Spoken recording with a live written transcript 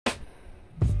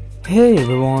Hey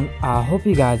everyone, I hope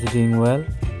you guys are doing well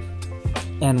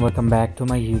and welcome back to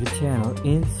my YouTube channel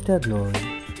Insta Glory.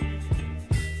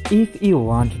 If you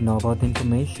want to know about the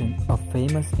information of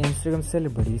famous Instagram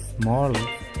celebrities, models,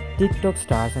 TikTok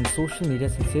stars and social media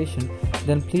sensation,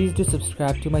 then please do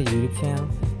subscribe to my YouTube channel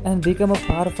and become a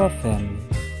part of our family.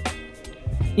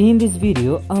 In this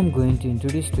video, I'm going to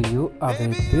introduce to you a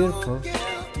very beautiful,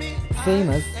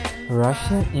 famous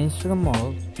Russian Instagram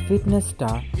model, fitness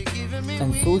star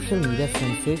and social media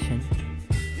sensation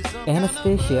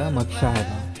Anastasia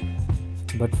Makshayeva.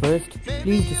 But first,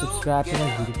 please do subscribe to my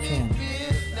YouTube channel.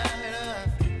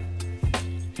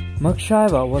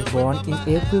 Makshayeva was born in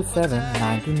April 7,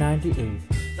 1998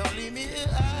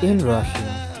 in Russia.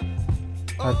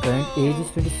 Her current age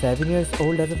is 27 years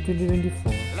old as of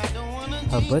 2024.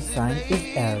 Her birth sign is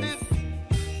Aries.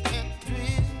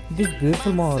 This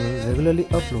beautiful model regularly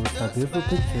uploads her beautiful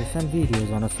pictures and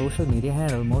videos on her social media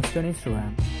handle, mostly on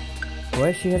Instagram,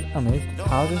 where she has amassed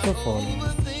thousands of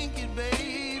followers.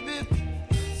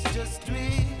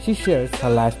 She shares her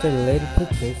lifestyle-related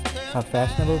pictures, her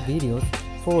fashionable videos,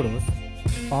 photos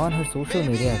on her social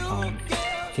media accounts.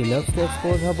 She loves to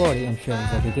expose her body and shares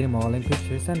her bikini modeling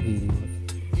pictures and videos.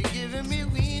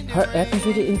 Her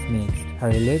ethnicity is mixed. Her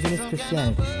religion is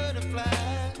Christianity.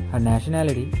 Her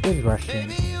nationality is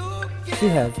Russian. She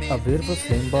has a beautiful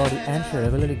slim body and she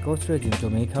regularly goes to the gym to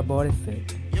make her body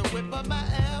fit.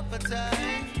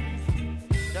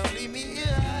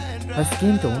 Her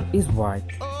skin tone is white.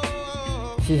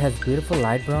 She has beautiful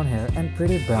light brown hair and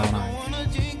pretty brown eyes.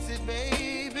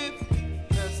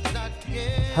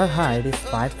 Her height is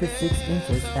 5 feet 6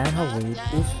 inches and her weight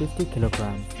is 50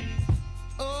 kilograms.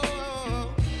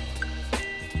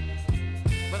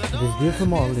 This beautiful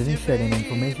model didn't share any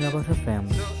information about her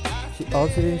family. She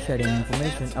also didn't share any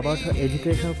information about her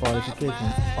educational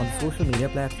qualifications on social media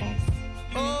platforms.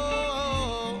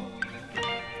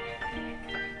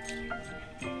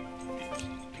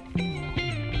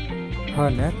 Her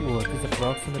net worth is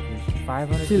approximately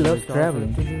 $500. She loves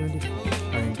traveling.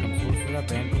 Her income sources are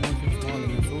brand promotions,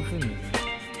 modeling, and social media.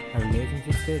 Her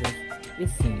relationship status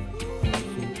is single, and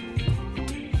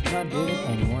she not dating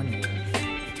anyone yet.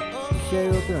 Share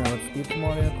your opinion about speech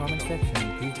more in the comment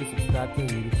section. Please do subscribe to our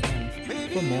YouTube channel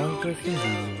for more interesting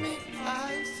videos.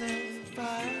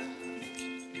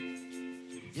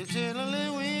 You're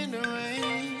chilling when the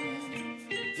rain.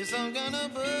 You're some kind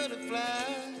of butterfly.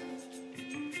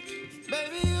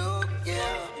 Baby, you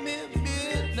give me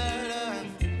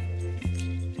midnight.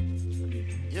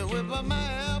 You whip up my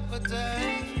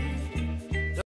appetite.